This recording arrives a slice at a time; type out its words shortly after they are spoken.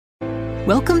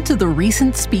Welcome to the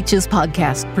Recent Speeches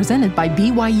podcast presented by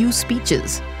BYU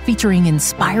Speeches, featuring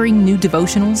inspiring new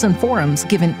devotionals and forums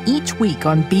given each week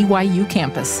on BYU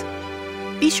campus.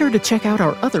 Be sure to check out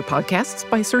our other podcasts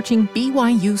by searching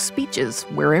BYU Speeches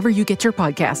wherever you get your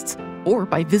podcasts, or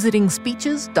by visiting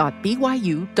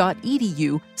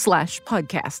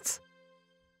speeches.byu.edu/podcasts.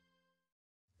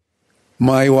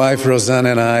 My wife, Rosanna,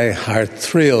 and I are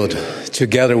thrilled to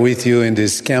gather with you in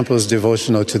this campus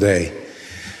devotional today.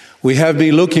 We have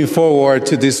been looking forward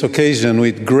to this occasion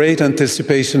with great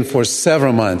anticipation for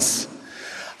several months.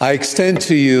 I extend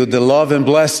to you the love and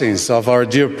blessings of our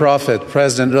dear prophet,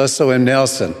 President Russell M.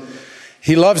 Nelson.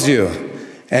 He loves you,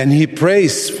 and he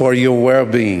prays for your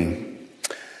well-being.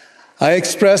 I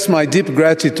express my deep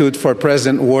gratitude for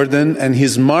President Worden and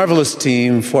his marvelous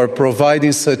team for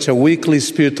providing such a weekly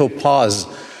spiritual pause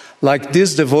like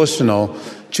this devotional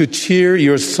to cheer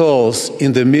your souls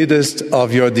in the midst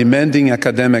of your demanding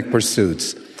academic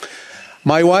pursuits.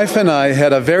 My wife and I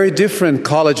had a very different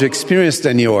college experience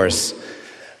than yours,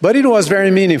 but it was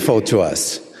very meaningful to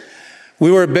us.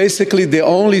 We were basically the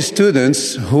only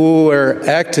students who were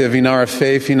active in our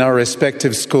faith in our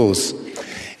respective schools.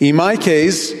 In my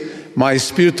case, my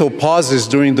spiritual pauses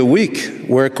during the week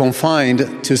were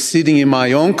confined to sitting in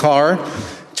my own car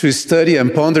to study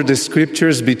and ponder the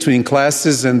scriptures between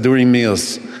classes and during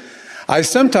meals. I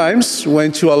sometimes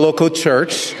went to a local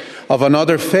church of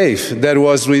another faith that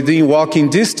was within walking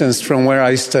distance from where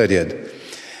I studied.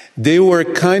 They were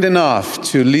kind enough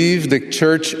to leave the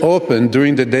church open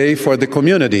during the day for the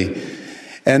community,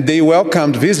 and they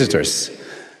welcomed visitors.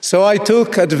 So I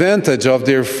took advantage of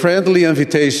their friendly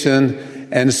invitation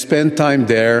and spent time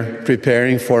there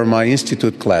preparing for my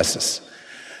institute classes.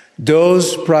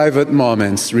 Those private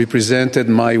moments represented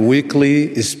my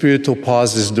weekly spiritual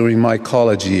pauses during my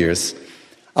college years.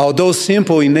 Although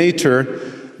simple in nature,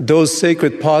 those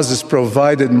sacred pauses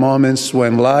provided moments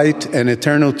when light and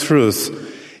eternal truth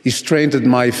strengthened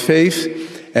my faith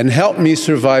and helped me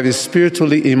survive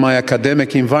spiritually in my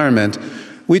academic environment,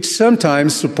 which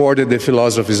sometimes supported the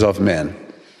philosophies of men.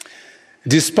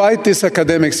 Despite these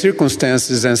academic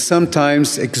circumstances and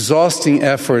sometimes exhausting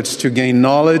efforts to gain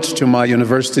knowledge to my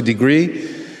university degree,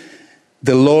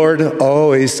 the Lord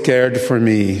always cared for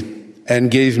me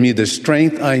and gave me the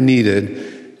strength I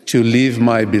needed to live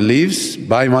by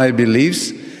my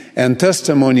beliefs and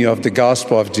testimony of the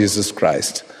gospel of Jesus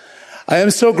Christ. I am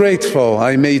so grateful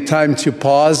I made time to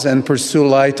pause and pursue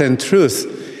light and truth,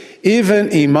 even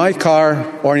in my car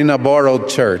or in a borrowed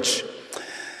church.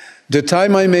 The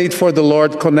time I made for the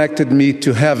Lord connected me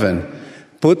to heaven,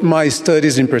 put my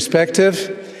studies in perspective,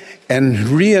 and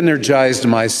re-energized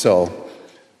my soul.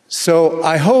 So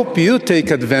I hope you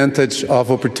take advantage of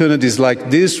opportunities like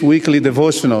these weekly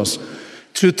devotionals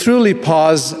to truly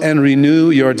pause and renew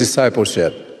your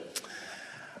discipleship.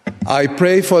 I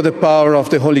pray for the power of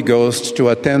the Holy Ghost to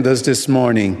attend us this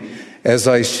morning as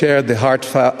I share the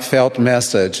heartfelt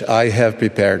message I have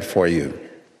prepared for you.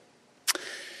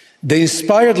 The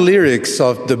inspired lyrics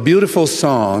of the beautiful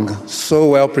song, so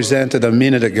well presented a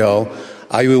minute ago,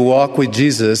 I Will Walk with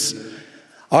Jesus,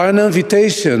 are an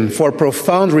invitation for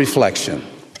profound reflection.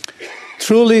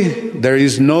 Truly, there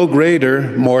is no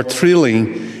greater, more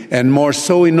thrilling, and more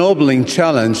soul-ennobling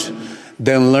challenge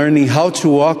than learning how to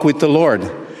walk with the Lord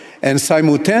and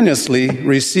simultaneously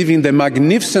receiving the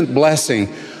magnificent blessing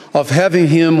of having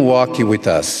Him walk with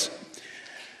us.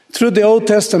 Through the Old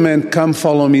Testament Come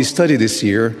Follow Me study this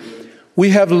year, we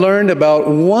have learned about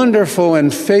wonderful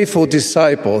and faithful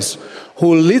disciples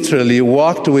who literally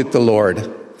walked with the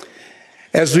Lord.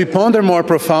 As we ponder more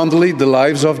profoundly the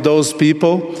lives of those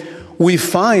people, we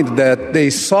find that they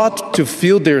sought to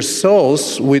fill their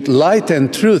souls with light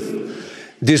and truth,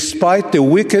 despite the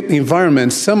wicked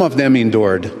environment some of them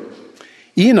endured.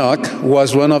 Enoch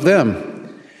was one of them.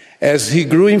 As he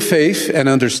grew in faith and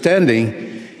understanding,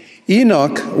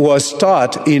 Enoch was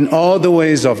taught in all the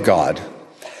ways of God.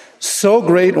 So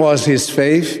great was his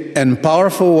faith and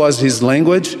powerful was his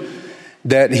language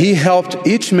that he helped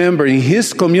each member in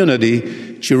his community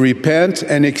to repent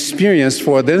and experience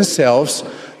for themselves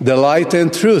the light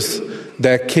and truth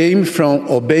that came from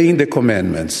obeying the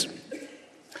commandments.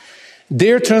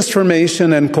 Their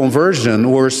transformation and conversion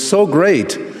were so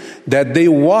great that they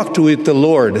walked with the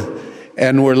Lord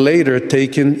and were later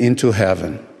taken into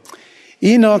heaven.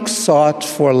 Enoch sought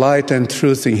for light and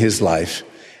truth in his life,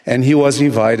 and he was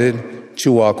invited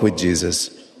to walk with Jesus.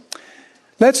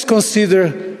 Let's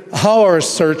consider how our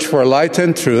search for light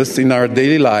and truth in our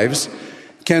daily lives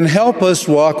can help us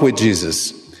walk with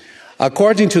Jesus.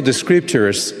 According to the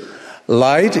scriptures,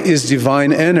 light is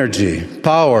divine energy,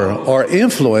 power, or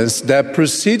influence that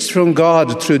proceeds from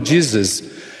God through Jesus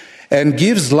and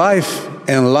gives life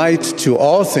and light to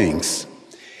all things.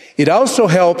 It also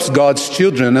helps God's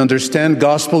children understand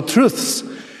gospel truths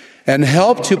and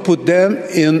help to put them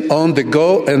on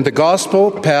the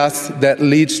gospel path that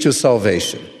leads to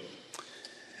salvation.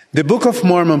 The Book of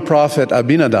Mormon prophet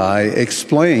Abinadi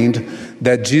explained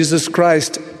that Jesus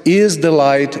Christ is the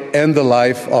light and the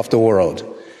life of the world.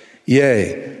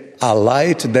 Yea, a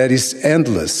light that is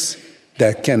endless,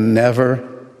 that can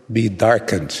never be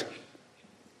darkened.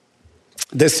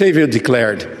 The Savior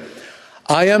declared,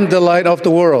 I am the light of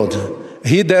the world.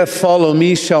 He that follow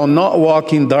me shall not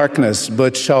walk in darkness,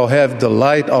 but shall have the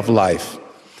light of life.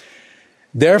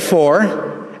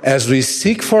 Therefore, as we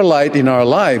seek for light in our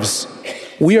lives,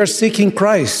 we are seeking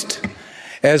Christ.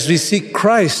 As we seek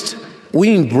Christ,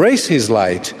 we embrace His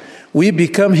light. We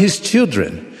become His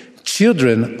children,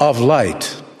 children of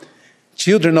light.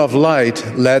 Children of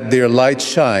light, let their light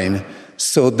shine,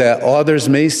 so that others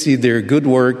may see their good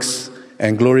works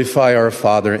and glorify our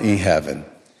Father in heaven.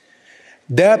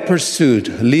 That pursuit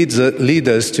leads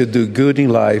us to do good in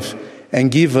life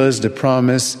and give us the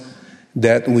promise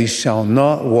that we shall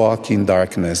not walk in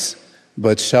darkness,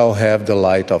 but shall have the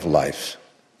light of life.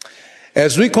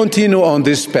 As we continue on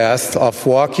this path of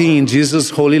walking in Jesus'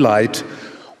 holy light,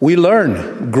 we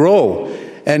learn, grow,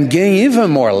 and gain even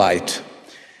more light.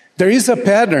 There is a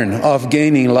pattern of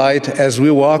gaining light as we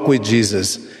walk with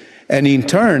Jesus, and in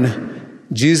turn,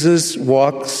 Jesus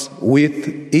walks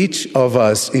with each of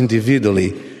us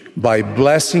individually by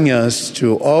blessing us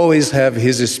to always have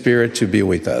His Spirit to be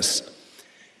with us.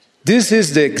 This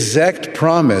is the exact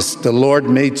promise the Lord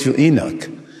made to Enoch.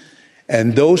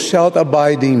 And thou shalt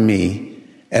abide in me,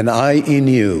 and I in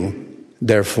you,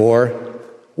 therefore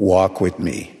walk with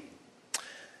me.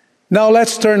 Now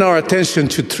let's turn our attention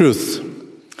to truth.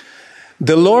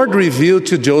 The Lord revealed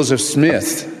to Joseph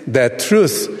Smith that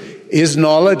truth is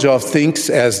knowledge of things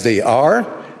as they are,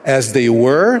 as they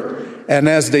were, and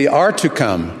as they are to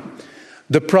come.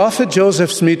 The prophet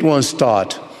Joseph Smith once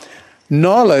taught,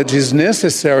 knowledge is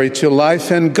necessary to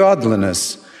life and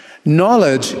godliness.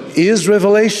 Knowledge is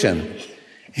revelation.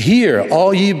 Hear,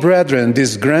 all ye brethren,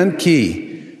 this grand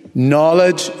key.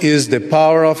 Knowledge is the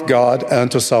power of God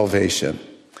unto salvation.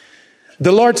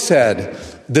 The Lord said,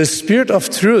 the Spirit of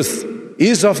truth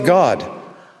is of God.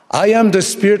 I am the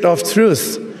Spirit of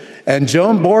truth. And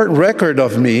John bore record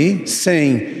of me,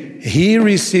 saying, He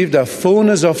received a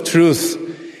fullness of truth,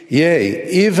 yea,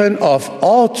 even of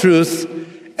all truth,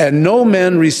 and no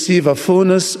man receive a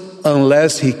fullness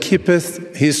unless he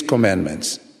keepeth his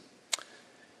commandments.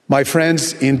 My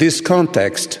friends, in this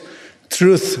context,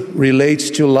 truth relates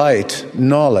to light,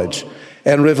 knowledge,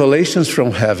 and revelations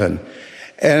from heaven,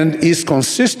 and is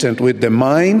consistent with the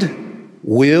mind,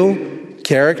 will,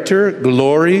 character,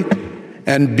 glory,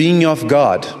 and being of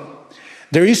God.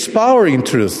 There is power in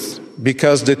truth,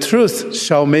 because the truth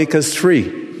shall make us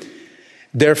free.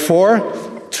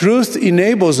 Therefore, truth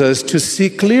enables us to see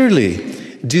clearly,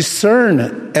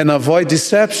 discern and avoid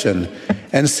deception,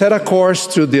 and set a course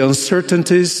through the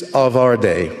uncertainties of our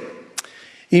day.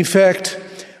 In fact,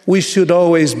 we should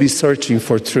always be searching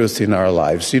for truth in our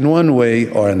lives, in one way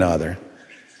or another.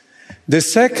 The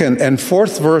second and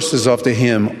fourth verses of the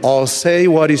hymn, All Say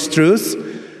What is Truth,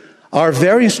 are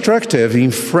very instructive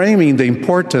in framing the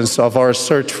importance of our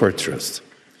search for truth.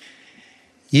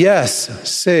 Yes,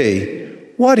 say,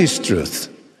 what is truth?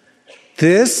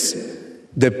 This,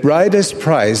 the brightest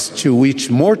prize to which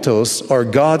mortals or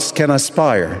gods can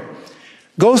aspire.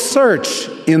 Go search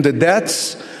in the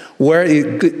depths where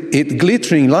it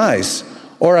glittering lies,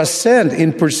 or ascend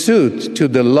in pursuit to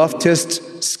the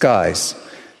loftiest skies.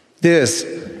 This,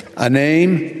 an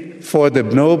aim for the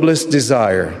noblest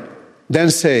desire. Then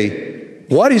say,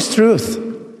 what is truth?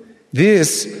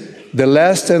 This, the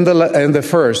last and the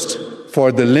first,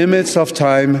 for the limits of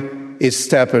time its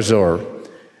steppers o'er.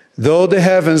 Though the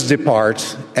heavens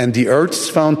depart and the earth's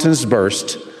fountains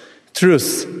burst,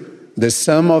 truth, the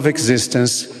sum of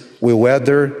existence, will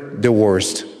weather the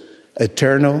worst,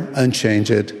 eternal,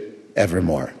 unchanged,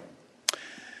 evermore.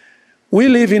 We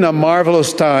live in a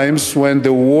marvelous times when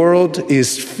the world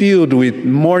is filled with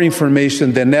more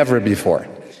information than ever before.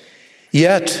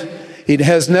 Yet, it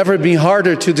has never been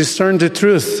harder to discern the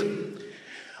truth.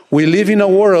 We live in a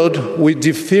world with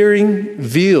differing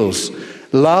views,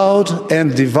 loud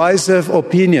and divisive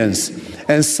opinions,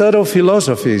 and subtle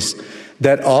philosophies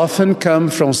that often come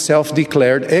from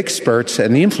self-declared experts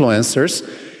and influencers,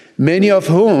 many of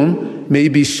whom may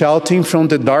be shouting from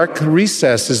the dark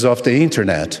recesses of the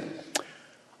internet.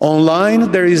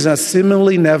 Online, there is a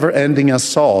seemingly never-ending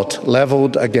assault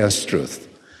leveled against truth.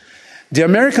 The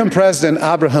American President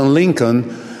Abraham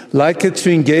Lincoln liked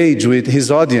to engage with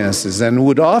his audiences and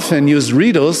would often use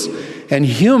riddles and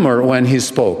humor when he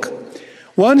spoke.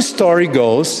 One story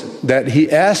goes that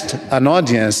he asked an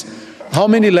audience how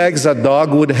many legs a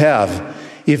dog would have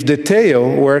if the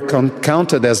tail were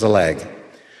counted as a leg.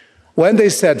 When they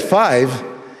said 5,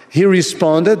 he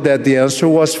responded that the answer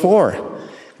was 4,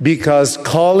 because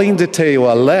calling the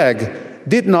tail a leg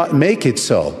did not make it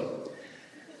so.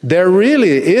 There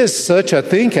really is such a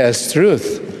thing as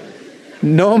truth.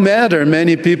 No matter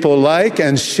many people like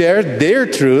and share their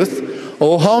truth,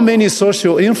 or how many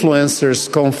social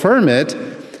influencers confirm it,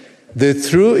 the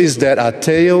truth is that a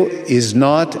tail is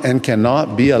not and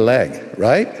cannot be a leg,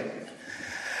 right?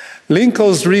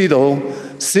 Lincoln's riddle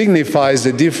signifies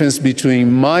the difference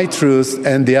between my truth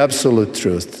and the absolute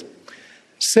truth.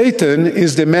 Satan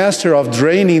is the master of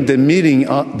draining the meaning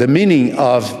out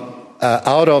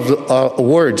of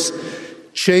words,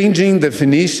 changing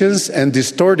definitions and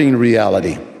distorting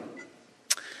reality.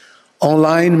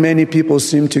 Online, many people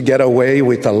seem to get away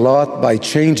with a lot by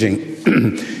changing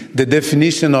the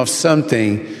definition of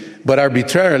something, but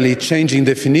arbitrarily changing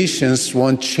definitions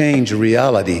won't change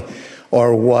reality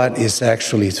or what is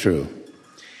actually true.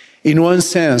 In one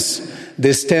sense,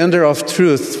 the standard of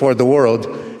truth for the world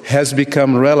has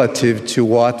become relative to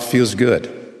what feels good.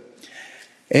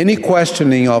 Any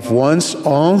questioning of one's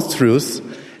own truth,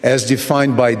 as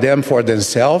defined by them for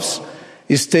themselves,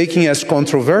 is taken as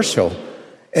controversial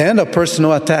and a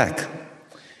personal attack.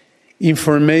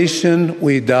 Information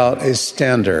without a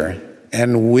standard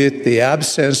and with the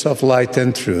absence of light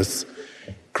and truth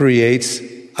creates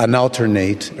an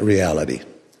alternate reality.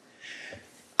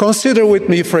 Consider with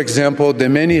me, for example, the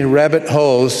many rabbit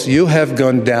holes you have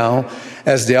gone down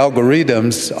as the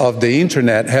algorithms of the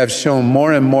internet have shown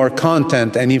more and more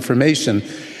content and information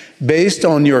based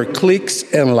on your clicks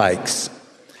and likes.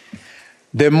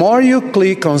 The more you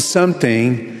click on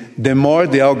something, the more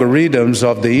the algorithms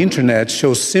of the internet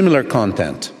show similar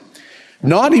content,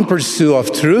 not in pursuit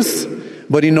of truth,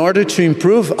 but in order to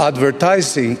improve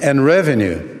advertising and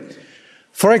revenue.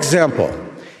 For example,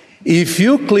 if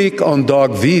you click on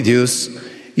dog videos,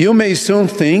 you may soon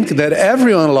think that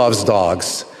everyone loves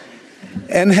dogs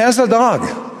and has a dog,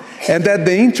 and that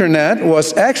the internet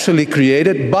was actually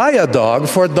created by a dog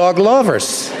for dog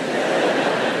lovers.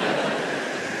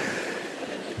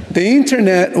 The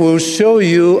internet will show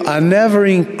you an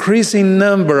ever-increasing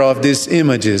number of these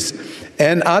images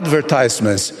and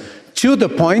advertisements, to the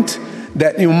point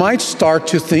that you might start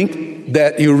to think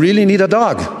that you really need a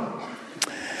dog.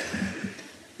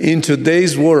 In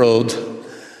today's world,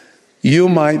 you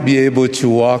might be able to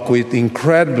walk with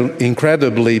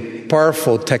incredibly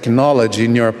powerful technology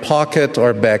in your pocket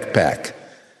or backpack,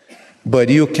 but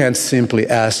you can't simply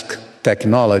ask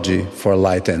technology for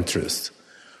light and truth.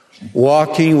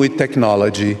 Walking with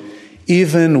technology,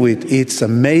 even with its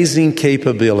amazing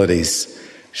capabilities,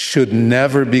 should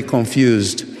never be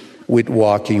confused with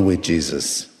walking with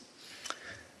Jesus.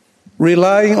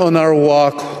 Relying on our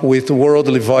walk with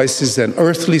worldly voices and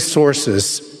earthly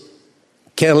sources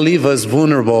can leave us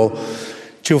vulnerable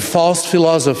to false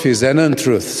philosophies and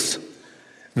untruths.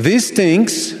 These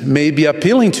things may be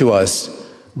appealing to us,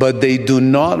 but they do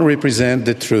not represent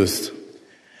the truth.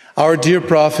 Our dear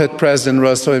prophet, President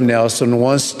Russell M. Nelson,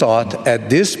 once taught at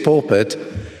this pulpit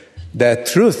that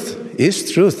truth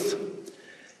is truth.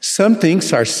 Some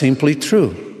things are simply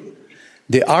true.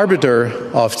 The arbiter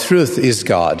of truth is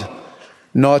God,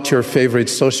 not your favorite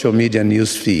social media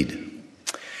news feed.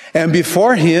 And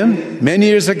before him, many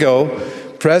years ago,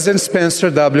 President Spencer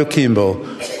W. Kimball,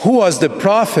 who was the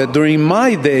prophet during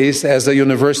my days as a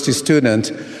university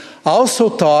student, also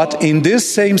taught in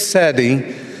this same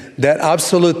setting that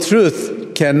absolute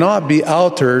truth cannot be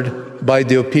altered by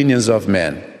the opinions of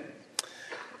men.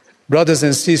 Brothers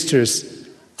and sisters,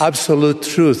 absolute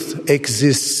truth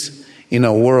exists in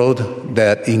a world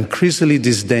that increasingly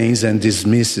disdains and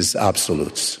dismisses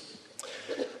absolutes.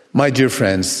 My dear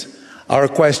friends, our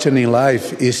question in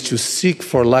life is to seek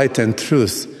for light and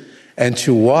truth and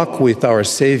to walk with our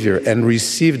Savior and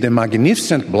receive the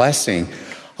magnificent blessing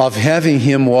of having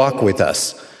Him walk with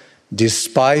us,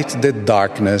 despite the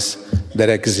darkness that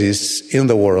exists in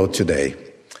the world today.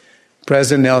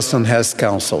 President Nelson has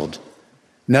counseled,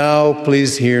 "Now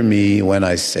please hear me when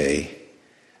I say,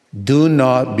 do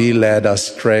not be led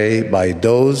astray by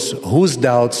those whose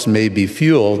doubts may be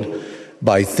fueled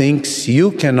by things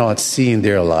you cannot see in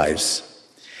their lives."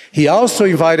 He also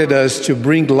invited us to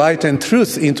bring light and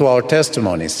truth into our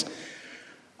testimonies.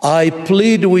 I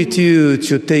plead with you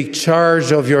to take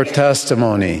charge of your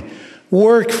testimony.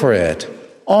 Work for it,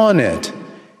 own it,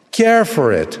 care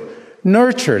for it,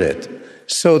 nurture it,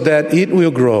 so that it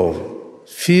will grow,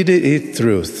 Feed it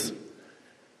truth.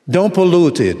 Don't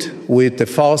pollute it with the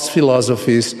false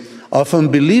philosophies of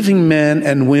unbelieving men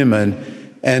and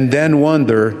women and then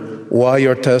wonder why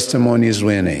your testimony is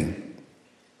winning.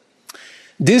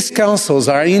 These counsels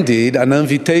are indeed an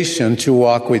invitation to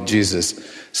walk with Jesus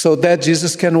so that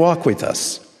Jesus can walk with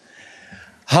us.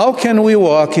 How can we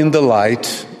walk in the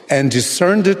light and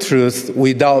discern the truth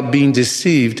without being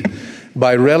deceived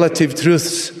by relative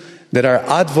truths that are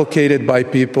advocated by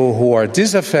people who are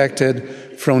disaffected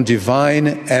from divine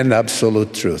and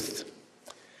absolute truth?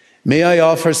 May I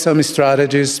offer some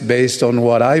strategies based on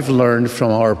what I've learned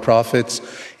from our prophets,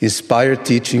 inspired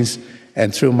teachings,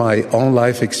 and through my own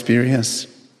life experience?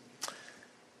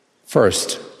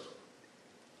 First,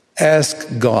 ask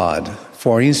God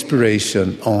for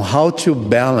inspiration on how to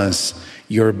balance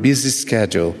your busy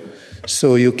schedule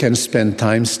so you can spend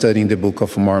time studying the Book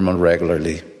of Mormon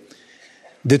regularly.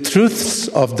 The truths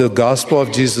of the gospel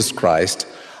of Jesus Christ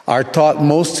are taught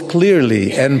most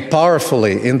clearly and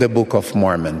powerfully in the Book of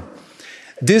Mormon.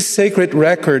 This sacred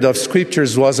record of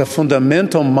scriptures was a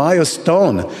fundamental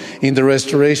milestone in the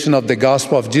restoration of the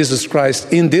gospel of Jesus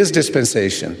Christ in this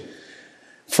dispensation,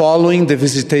 following the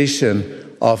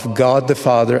visitation of God the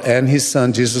Father and his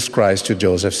Son Jesus Christ to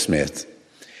Joseph Smith.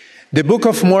 The Book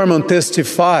of Mormon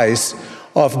testifies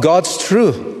of God's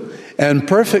true and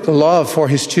perfect love for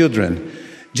his children,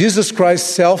 Jesus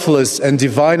Christ's selfless and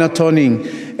divine atoning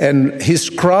and his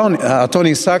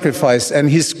atoning sacrifice and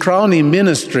his crowning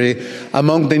ministry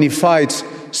among the Nephites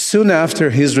soon after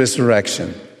his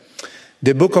resurrection.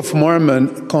 The Book of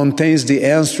Mormon contains the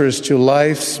answers to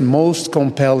life's most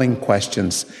compelling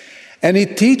questions, and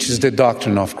it teaches the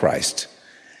doctrine of Christ.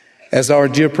 As our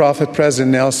dear prophet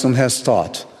President Nelson has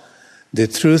taught, the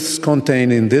truths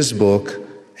contained in this book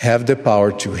have the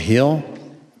power to heal,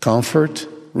 comfort,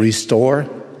 restore,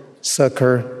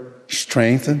 succor,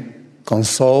 strengthen,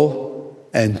 console,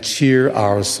 and cheer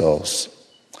our souls.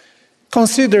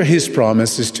 Consider his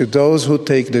promises to those who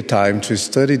take the time to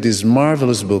study this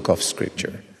marvelous book of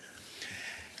Scripture.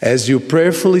 As you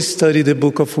prayerfully study the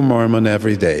Book of Mormon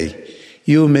every day,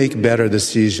 you make better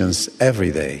decisions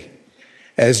every day.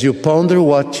 As you ponder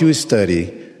what you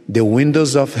study, the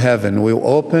windows of heaven will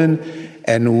open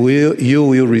and you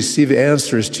will receive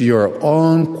answers to your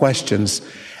own questions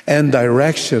and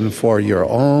direction for your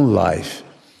own life.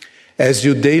 As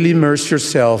you daily immerse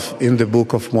yourself in the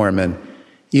Book of Mormon,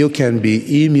 you can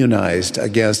be immunized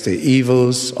against the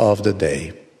evils of the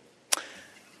day.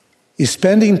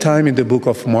 Spending time in the Book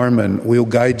of Mormon will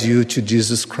guide you to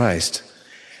Jesus Christ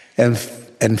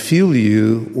and fill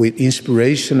you with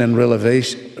inspiration and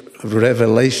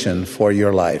revelation for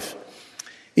your life.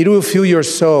 It will fill your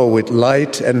soul with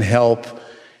light and help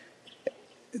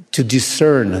to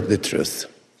discern the truth.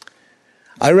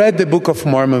 I read the Book of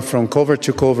Mormon from cover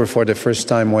to cover for the first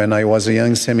time when I was a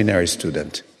young seminary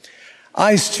student.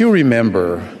 I still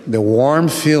remember the warm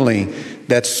feeling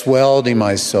that swelled in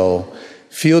my soul,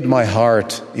 filled my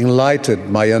heart,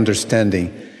 enlightened my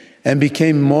understanding, and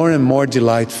became more and more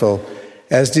delightful,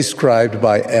 as described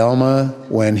by Alma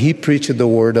when he preached the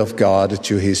word of God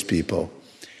to his people.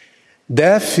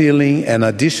 That feeling and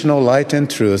additional light and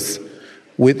truth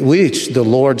with which the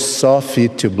Lord saw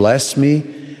fit to bless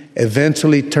me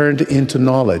eventually turned into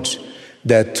knowledge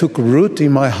that took root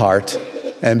in my heart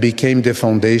and became the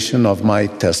foundation of my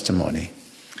testimony.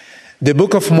 The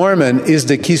Book of Mormon is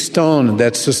the keystone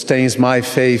that sustains my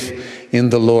faith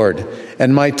in the Lord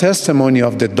and my testimony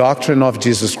of the doctrine of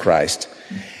Jesus Christ.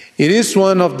 It is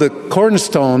one of the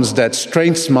cornerstones that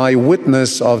strengthens my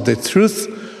witness of the truth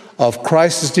of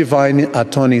Christ's divine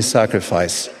atoning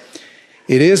sacrifice.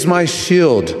 It is my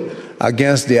shield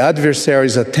against the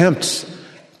adversary's attempts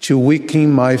to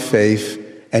weaken my faith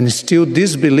and instill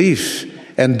disbelief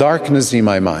and darkness in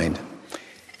my mind.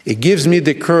 It gives me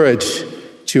the courage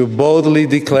to boldly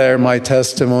declare my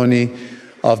testimony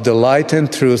of the light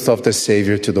and truth of the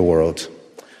Savior to the world.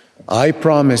 I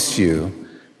promise you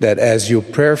that as you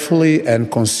prayerfully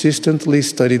and consistently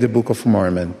study the Book of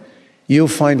Mormon, you'll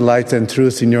find light and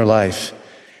truth in your life,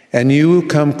 and you will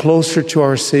come closer to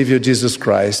our Savior Jesus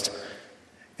Christ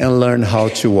and learn how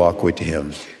to walk with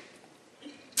Him.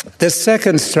 The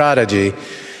second strategy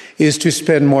is to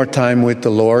spend more time with the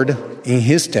Lord in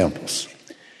His temples.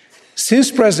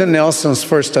 Since President Nelson's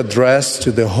first address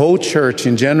to the whole church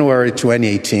in January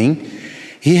 2018,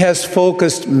 he has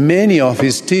focused many of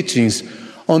his teachings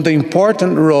on the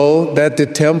important role that the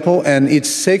temple and its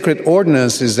sacred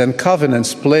ordinances and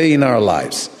covenants play in our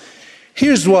lives.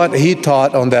 Here's what he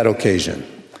taught on that occasion.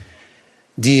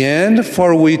 The end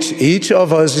for which each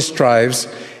of us strives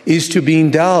is to be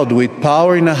endowed with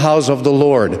power in the house of the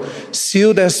Lord,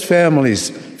 sealed as families,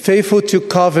 faithful to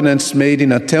covenants made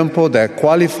in a temple that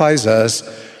qualifies us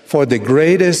for the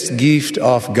greatest gift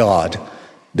of God,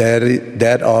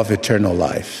 that of eternal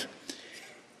life.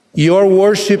 Your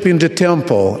worship in the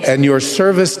temple and your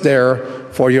service there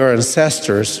for your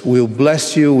ancestors will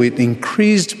bless you with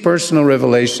increased personal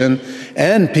revelation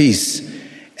and peace,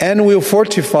 and will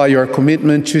fortify your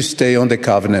commitment to stay on the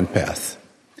covenant path.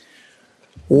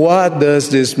 What does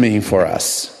this mean for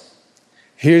us?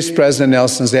 Here's President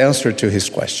Nelson's answer to his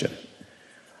question.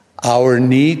 Our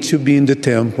need to be in the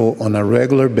temple on a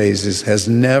regular basis has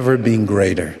never been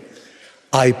greater.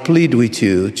 I plead with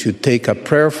you to take a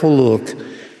prayerful look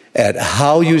at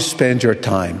how you spend your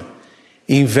time.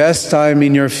 Invest time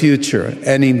in your future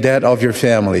and in that of your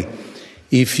family.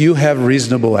 If you have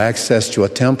reasonable access to a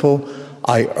temple,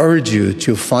 I urge you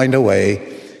to find a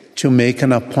way to make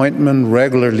an appointment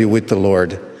regularly with the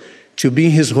Lord, to be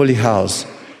in His holy house.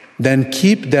 Then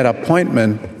keep that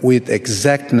appointment with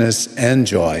exactness and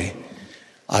joy.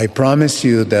 I promise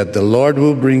you that the Lord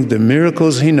will bring the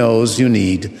miracles He knows you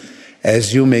need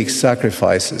as you make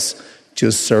sacrifices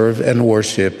to serve and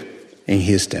worship in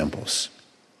His temples.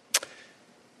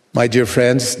 My dear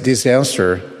friends, this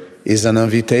answer is an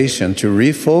invitation to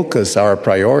refocus our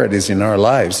priorities in our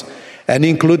lives and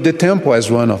include the temple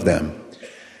as one of them.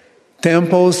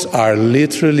 Temples are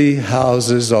literally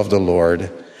houses of the Lord.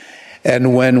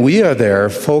 And when we are there,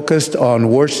 focused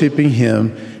on worshiping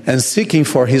Him and seeking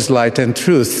for His light and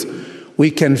truth,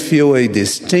 we can feel a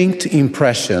distinct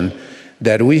impression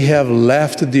that we have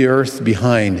left the earth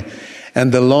behind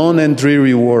and the lone and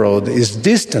dreary world is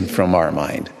distant from our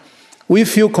mind. We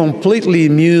feel completely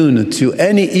immune to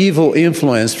any evil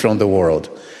influence from the world.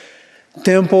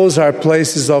 Temples are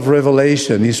places of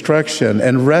revelation, instruction,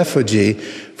 and refuge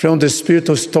from the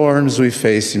spiritual storms we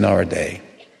face in our day.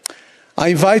 I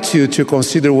invite you to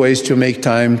consider ways to make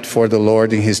time for the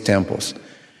Lord in His temples.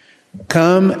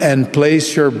 Come and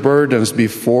place your burdens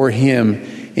before Him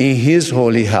in His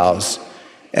holy house,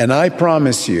 and I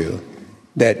promise you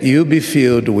that you'll be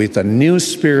filled with a new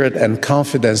spirit and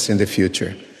confidence in the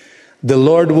future. The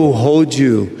Lord will hold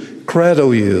you,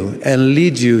 cradle you, and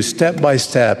lead you step by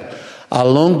step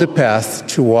along the path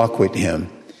to walk with Him.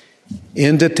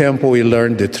 In the temple, we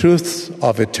learn the truth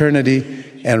of eternity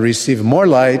and receive more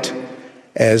light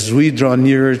as we draw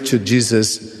nearer to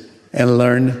Jesus and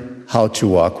learn how to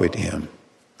walk with Him.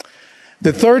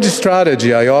 The third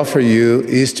strategy I offer you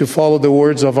is to follow the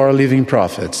words of our living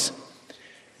prophets.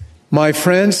 My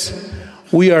friends,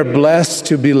 we are blessed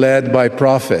to be led by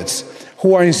prophets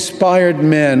who are inspired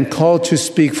men called to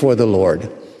speak for the Lord.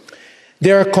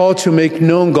 They are called to make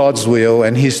known God's will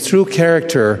and His true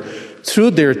character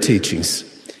through their teachings.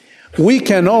 We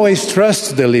can always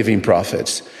trust the living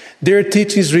prophets. Their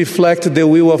teachings reflect the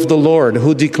will of the Lord,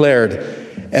 who declared,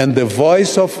 "And the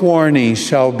voice of warning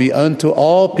shall be unto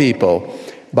all people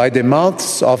by the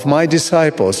mouths of my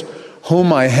disciples,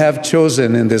 whom I have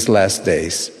chosen in these last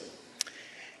days."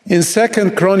 In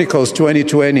 2 Chronicles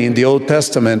 20:20 in the Old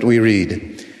Testament we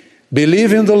read,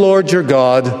 "Believe in the Lord your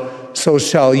God, so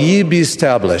shall ye be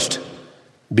established.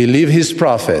 Believe His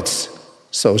prophets,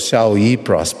 so shall ye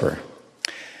prosper."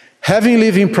 Having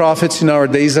living prophets in our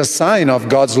days is a sign of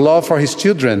God's love for His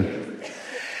children.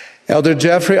 Elder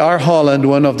Jeffrey R. Holland,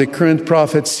 one of the current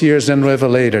prophets, seers, and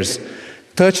revelators,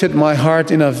 touched my heart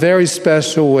in a very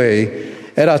special way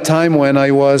at a time when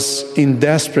I was in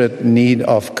desperate need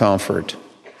of comfort.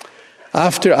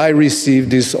 After I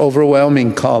received this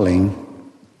overwhelming calling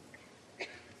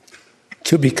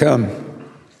to become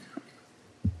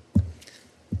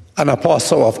an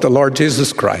apostle of the Lord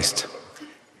Jesus Christ,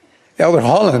 Elder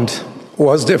Holland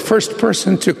was the first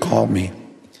person to call me.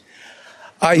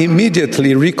 I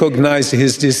immediately recognized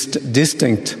his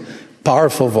distinct,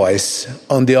 powerful voice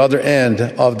on the other end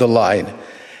of the line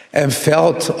and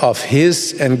felt of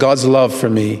His and God's love for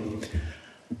me.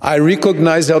 I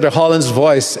recognized Elder Holland's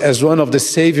voice as one of the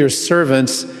Savior's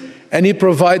servants, and he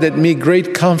provided me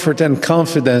great comfort and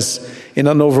confidence in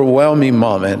an overwhelming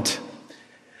moment.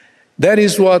 That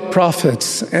is what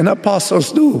prophets and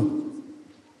apostles do.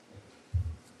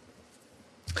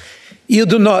 You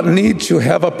do not need to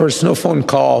have a personal phone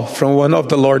call from one of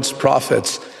the Lord's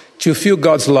prophets to feel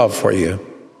God's love for you.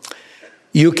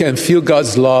 You can feel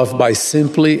God's love by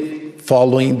simply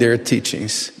following their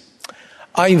teachings.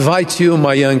 I invite you,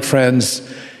 my young friends,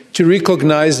 to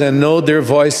recognize and know their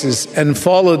voices and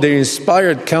follow their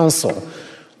inspired counsel,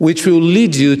 which will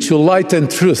lead you to light and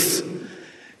truth.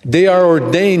 They are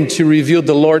ordained to reveal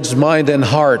the Lord's mind and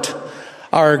heart.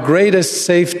 Our greatest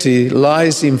safety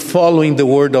lies in following the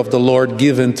word of the Lord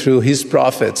given through His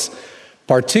prophets,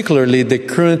 particularly the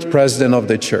current president of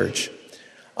the church.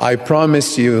 I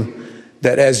promise you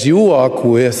that as you walk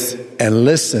with and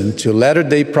listen to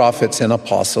latter-day prophets and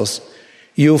apostles,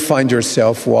 you'll find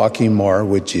yourself walking more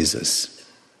with Jesus.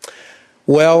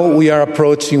 Well, we are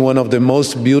approaching one of the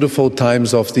most beautiful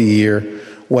times of the year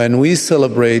when we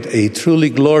celebrate a truly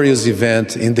glorious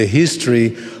event in the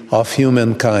history of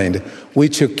humankind,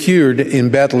 which occurred in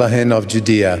Bethlehem of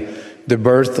Judea, the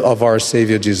birth of our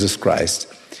Savior Jesus Christ.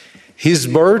 His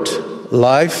birth,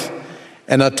 life,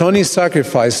 and atoning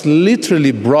sacrifice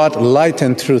literally brought light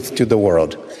and truth to the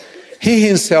world. He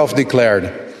himself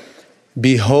declared,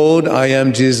 "Behold, I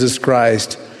am Jesus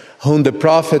Christ, whom the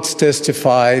prophets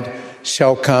testified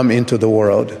shall come into the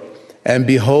world. And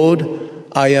behold,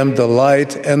 I am the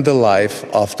light and the life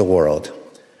of the world."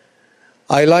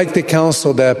 I like the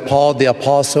counsel that Paul the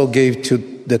Apostle gave to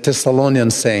the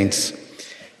Thessalonian saints.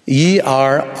 "Ye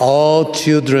are all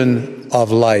children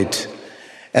of light,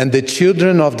 and the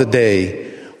children of the day.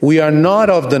 We are not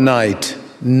of the night,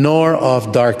 nor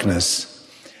of darkness."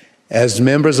 As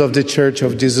members of the Church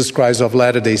of Jesus Christ of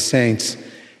Latter-day Saints,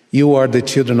 you are the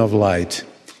children of light.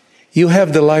 You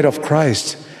have the light of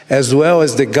Christ, as well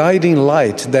as the guiding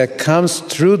light that comes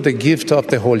through the gift of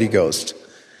the Holy Ghost.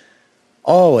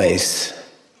 Always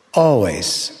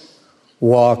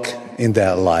walk in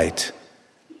that light,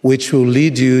 which will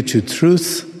lead you to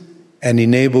truth and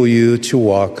enable you to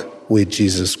walk with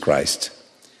Jesus Christ.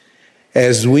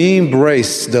 As we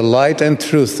embrace the light and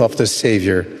truth of the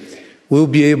Savior, we'll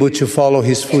be able to follow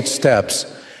his footsteps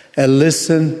and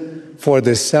listen for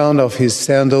the sound of his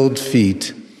sandaled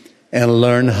feet and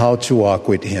learn how to walk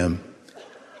with him.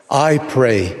 I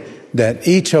pray that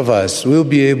each of us will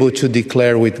be able to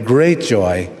declare with great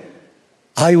joy,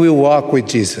 "I will walk with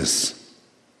Jesus,"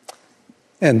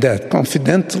 and that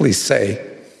confidently say,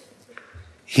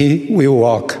 "He will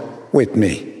walk with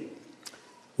me."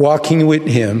 Walking with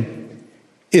him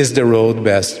is the road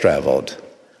best traveled.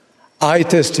 I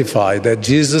testify that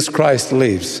Jesus Christ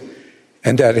lives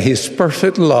and that his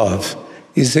perfect love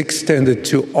is extended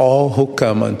to all who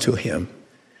come unto him.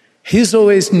 He's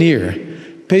always near,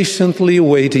 patiently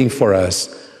waiting for us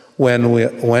when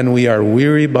we are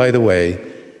weary by the way,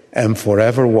 and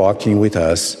forever walking with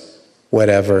us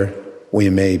wherever we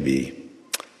may be.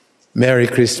 Merry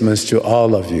Christmas to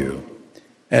all of you.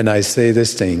 And I say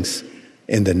these things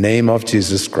in the name of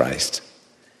Jesus Christ.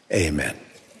 Amen.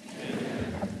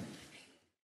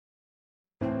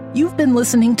 You've been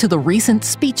listening to the Recent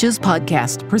Speeches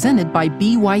podcast presented by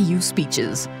BYU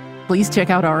Speeches. Please check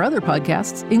out our other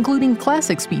podcasts, including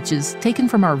classic speeches taken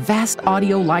from our vast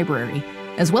audio library,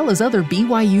 as well as other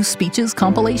BYU Speeches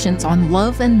compilations on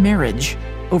love and marriage,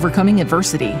 overcoming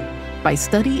adversity, by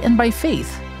study and by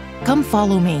faith. Come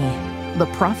follow me, the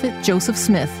prophet Joseph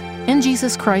Smith, and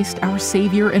Jesus Christ, our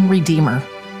Savior and Redeemer.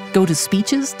 Go to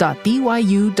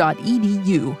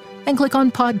speeches.byu.edu and click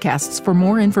on podcasts for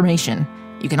more information.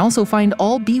 You can also find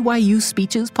all BYU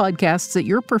Speeches podcasts at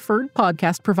your preferred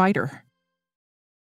podcast provider.